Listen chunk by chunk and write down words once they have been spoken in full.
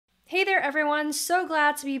Hey there everyone, so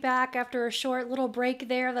glad to be back after a short little break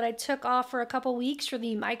there that I took off for a couple weeks for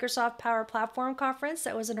the Microsoft Power Platform Conference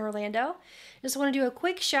that was in Orlando. Just want to do a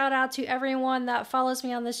quick shout out to everyone that follows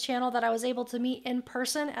me on this channel that I was able to meet in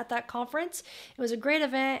person at that conference. It was a great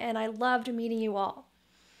event and I loved meeting you all.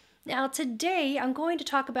 Now today I'm going to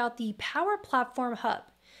talk about the Power Platform Hub.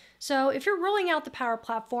 So if you're rolling out the Power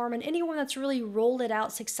Platform, and anyone that's really rolled it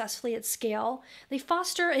out successfully at scale, they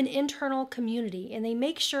foster an internal community and they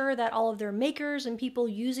make sure that all of their makers and people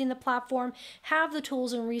using the platform have the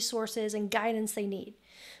tools and resources and guidance they need.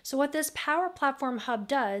 So what this Power Platform Hub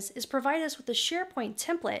does is provide us with a SharePoint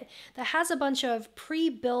template that has a bunch of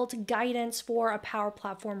pre-built guidance for a Power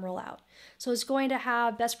Platform rollout. So it's going to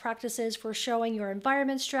have best practices for showing your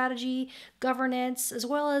environment strategy, governance, as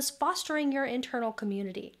well as fostering your internal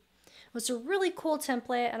community. It's a really cool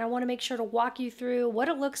template and I want to make sure to walk you through what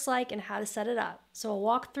it looks like and how to set it up. So I'll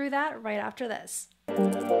walk through that right after this.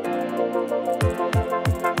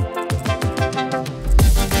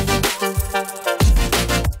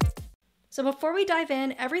 So before we dive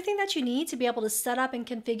in, everything that you need to be able to set up and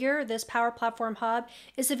configure this Power Platform Hub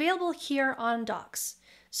is available here on Docs.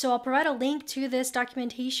 So I'll provide a link to this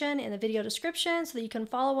documentation in the video description so that you can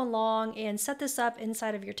follow along and set this up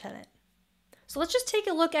inside of your tenant. So let's just take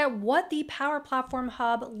a look at what the Power Platform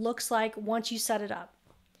Hub looks like once you set it up.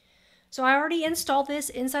 So I already installed this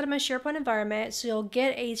inside of my SharePoint environment, so you'll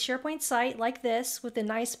get a SharePoint site like this with a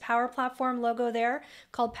nice Power Platform logo there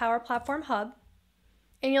called Power Platform Hub.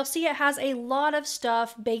 And you'll see it has a lot of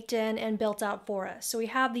stuff baked in and built out for us. So we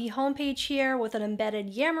have the homepage here with an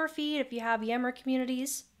embedded Yammer feed if you have Yammer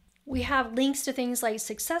communities. We have links to things like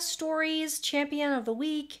success stories, champion of the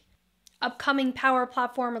week, upcoming Power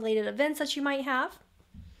Platform related events that you might have.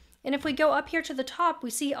 And if we go up here to the top,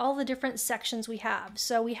 we see all the different sections we have.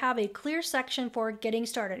 So we have a clear section for getting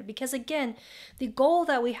started because again, the goal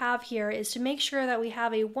that we have here is to make sure that we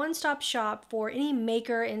have a one-stop shop for any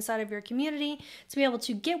maker inside of your community to be able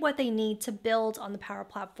to get what they need to build on the Power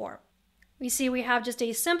Platform. We see we have just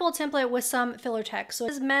a simple template with some filler text. So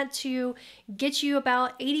it's meant to get you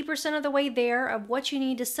about 80% of the way there of what you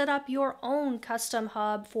need to set up your own custom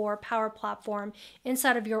hub for Power Platform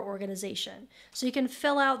inside of your organization. So you can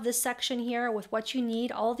fill out this section here with what you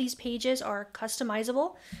need. All of these pages are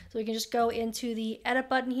customizable. So we can just go into the edit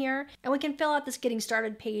button here and we can fill out this getting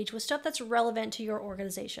started page with stuff that's relevant to your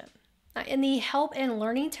organization. In the help and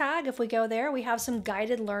learning tag, if we go there, we have some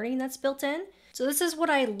guided learning that's built in. So this is what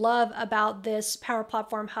I love about this Power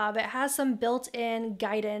Platform Hub. It has some built-in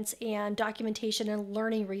guidance and documentation and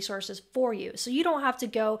learning resources for you. So you don't have to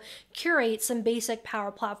go curate some basic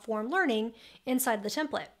Power Platform learning inside the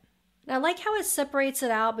template. And I like how it separates it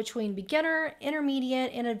out between beginner,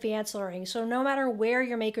 intermediate, and advanced learning. So no matter where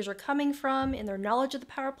your makers are coming from in their knowledge of the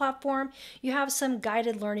Power Platform, you have some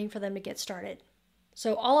guided learning for them to get started.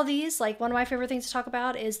 So all of these, like one of my favorite things to talk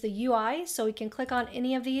about is the UI. So we can click on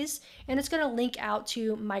any of these and it's going to link out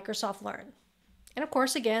to Microsoft Learn. And of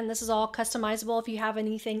course, again, this is all customizable if you have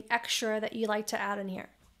anything extra that you like to add in here.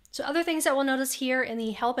 So other things that we'll notice here in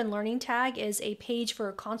the help and learning tag is a page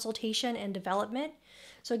for consultation and development.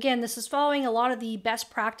 So again, this is following a lot of the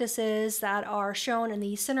best practices that are shown in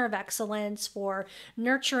the Center of Excellence for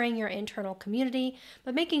nurturing your internal community,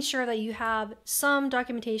 but making sure that you have some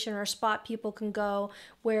documentation or spot people can go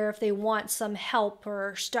where if they want some help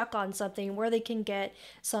or stuck on something, where they can get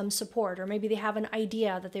some support, or maybe they have an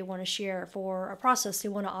idea that they want to share for a process they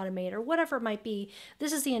want to automate or whatever it might be.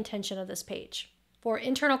 This is the intention of this page. For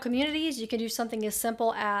internal communities, you can do something as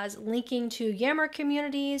simple as linking to Yammer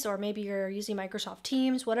communities, or maybe you're using Microsoft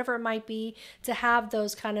Teams, whatever it might be, to have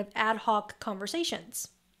those kind of ad hoc conversations.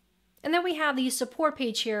 And then we have the support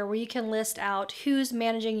page here where you can list out who's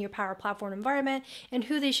managing your Power Platform environment and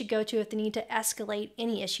who they should go to if they need to escalate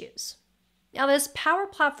any issues. Now this Power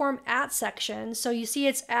Platform at section, so you see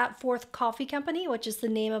it's at Fourth Coffee Company, which is the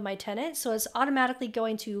name of my tenant. So it's automatically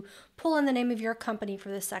going to pull in the name of your company for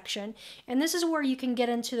this section. And this is where you can get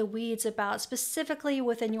into the weeds about specifically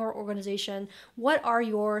within your organization, what are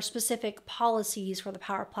your specific policies for the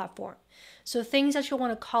Power Platform. So things that you'll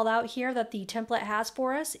want to call out here that the template has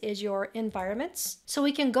for us is your environments. So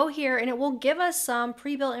we can go here and it will give us some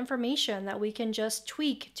pre-built information that we can just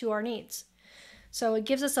tweak to our needs. So it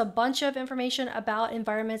gives us a bunch of information about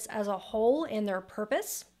environments as a whole and their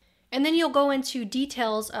purpose. And then you'll go into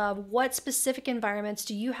details of what specific environments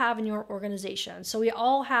do you have in your organization. So we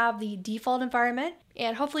all have the default environment,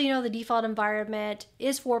 and hopefully you know the default environment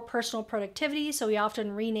is for personal productivity. So we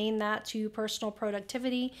often rename that to personal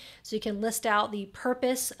productivity. So you can list out the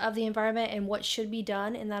purpose of the environment and what should be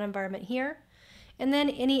done in that environment here. and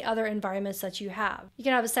then any other environments that you have. You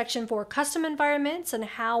can have a section for custom environments and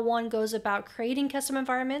how one goes about creating custom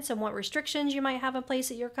environments and what restrictions you might have in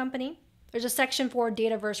place at your company. There's a section for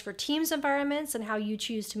Dataverse for Teams environments and how you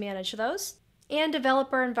choose to manage those, and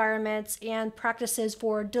developer environments and practices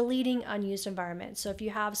for deleting unused environments. So if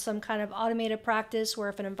you have some kind of automated practice where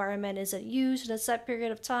if an environment isn't used in a set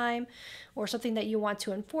period of time or something that you want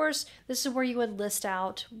to enforce, this is where you would list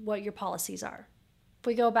out what your policies are. If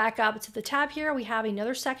we go back up to the tab here, we have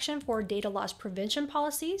another section for data loss prevention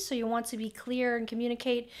policies. So you want to be clear and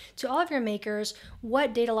communicate to all of your makers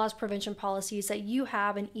what data loss prevention policies that you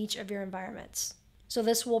have in each of your environments. So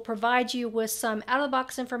this will provide you with some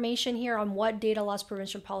out-of-the-box information here on what data loss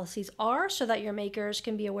prevention policies are so that your makers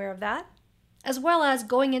can be aware of that, as well as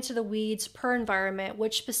going into the weeds per environment,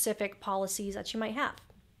 which specific policies that you might have.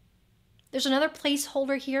 There's another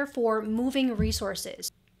placeholder here for moving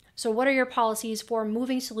resources. So what are your policies for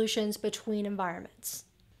moving solutions between environments?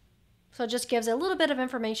 So it just gives a little bit of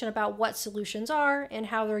information about what solutions are and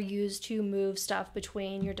how they're used to move stuff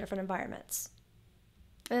between your different environments.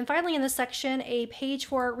 And then finally in this section, a page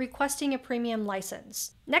for requesting a premium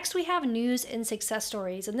license. Next we have news and success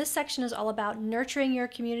stories, and this section is all about nurturing your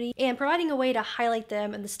community and providing a way to highlight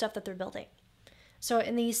them and the stuff that they're building. So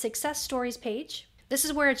in the success stories page, this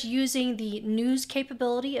is where it's using the news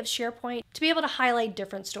capability of SharePoint to be able to highlight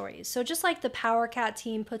different stories. So just like the PowerCat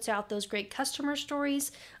team puts out those great customer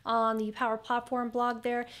stories on the Power Platform blog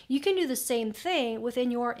there, you can do the same thing within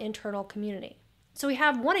your internal community. So we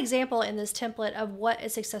have one example in this template of what a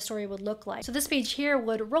success story would look like. So this page here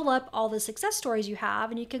would roll up all the success stories you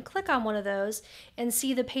have, and you can click on one of those and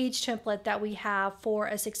see the page template that we have for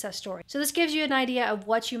a success story. So this gives you an idea of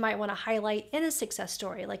what you might want to highlight in a success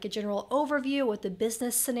story, like a general overview, what the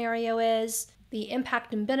business scenario is, the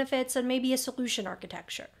impact and benefits, and maybe a solution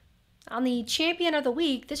architecture. On the Champion of the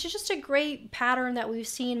Week, this is just a great pattern that we've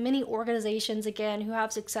seen many organizations, again, who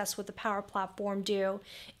have success with the Power Platform do,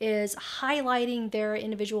 is highlighting their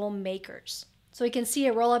individual makers. So we can see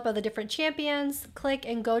a roll-up of the different champions, click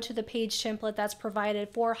and go to the page template that's provided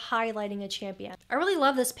for highlighting a champion. I really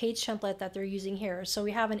love this page template that they're using here. So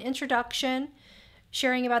we have an introduction,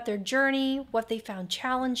 sharing about their journey, what they found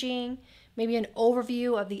challenging, maybe an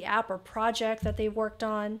overview of the app or project that they've worked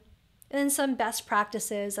on, and then some best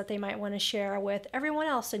practices that they might want to share with everyone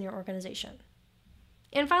else in your organization.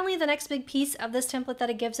 And finally, the next big piece of this template that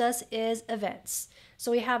it gives us is events.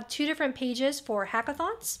 So we have two different pages for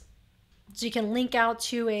hackathons. So you can link out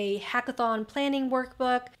to a hackathon planning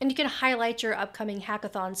workbook, and you can highlight your upcoming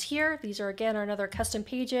hackathons here. These are, again, another custom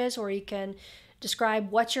pages where you can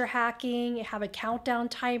describe what you're hacking, have a countdown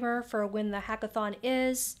timer for when the hackathon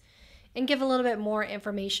is, and give a little bit more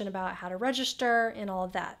information about how to register and all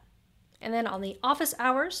of that. And then on the office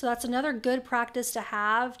hours, so that's another good practice to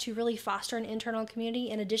have to really foster an internal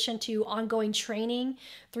community in addition to ongoing training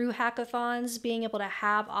through hackathons, being able to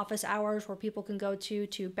have office hours where people can go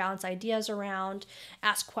to bounce ideas around,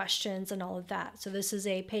 ask questions and all of that. So this is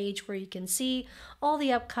a page where you can see all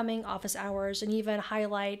the upcoming office hours and even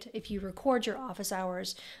highlight, if you record your office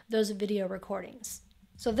hours, those video recordings.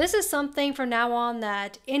 So this is something from now on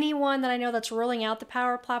that anyone that I know that's rolling out the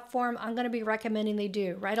Power Platform, I'm going to be recommending they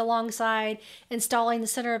do right alongside installing the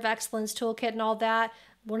Center of Excellence toolkit and all that.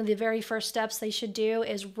 One of the very first steps they should do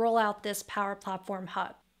is roll out this Power Platform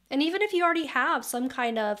hub. And even if you already have some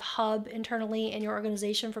kind of hub internally in your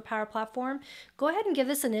organization for Power Platform, go ahead and give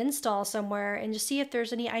this an install somewhere and just see if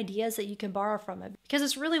there's any ideas that you can borrow from it, because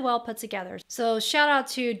it's really well put together. So shout out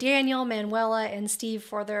to Daniel, Manuela, and Steve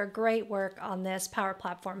for their great work on this Power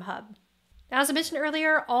Platform hub. Now, as I mentioned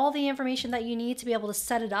earlier, all the information that you need to be able to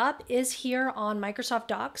set it up is here on Microsoft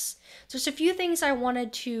Docs. So just a few things I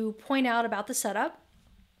wanted to point out about the setup.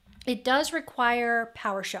 It does require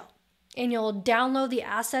PowerShell. And you'll download the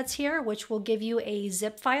assets here, which will give you a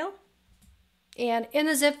zip file. And in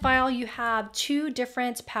the zip file, you have two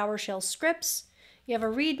different PowerShell scripts. You have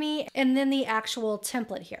a README and then the actual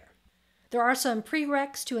template here. There are some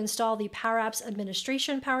prereqs to install the Power Apps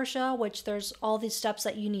Administration PowerShell, which there's all these steps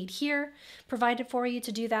that you need here provided for you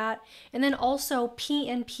to do that. And then also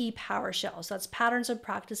PNP PowerShell. So that's Patterns and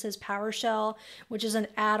Practices PowerShell, which is an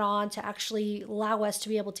add-on to actually allow us to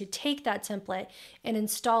be able to take that template and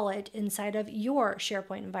install it inside of your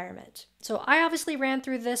SharePoint environment. So I obviously ran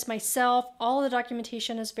through this myself. All the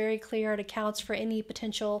documentation is very clear. It accounts for any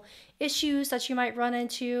potential issues that you might run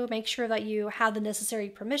into. Make sure that you have the necessary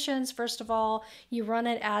permissions. First of all, you run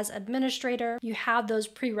it as administrator. You have those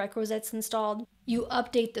prerequisites installed. You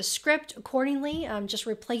update the script accordingly, just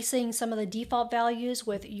replacing some of the default values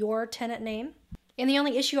with your tenant name. And the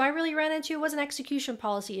only issue I really ran into was an execution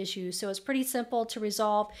policy issue. So it's pretty simple to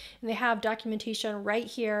resolve. And they have documentation right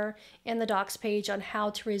here in the docs page on how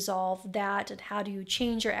to resolve that and how to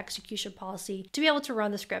change your execution policy to be able to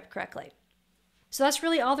run the script correctly. So that's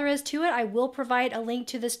really all there is to it. I will provide a link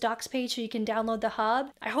to this docs page so you can download the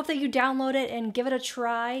hub. I hope that you download it and give it a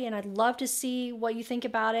try, and I'd love to see what you think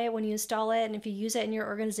about it when you install it and if you use it in your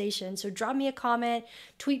organization. So drop me a comment,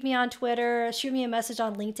 tweet me on Twitter, shoot me a message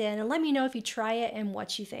on LinkedIn, and let me know if you try it and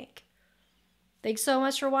what you think. Thanks so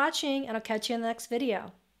much for watching, and I'll catch you in the next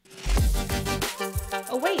video.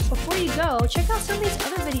 Oh wait, before you go, check out some of these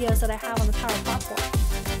other videos that I have on the Power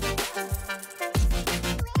Platform.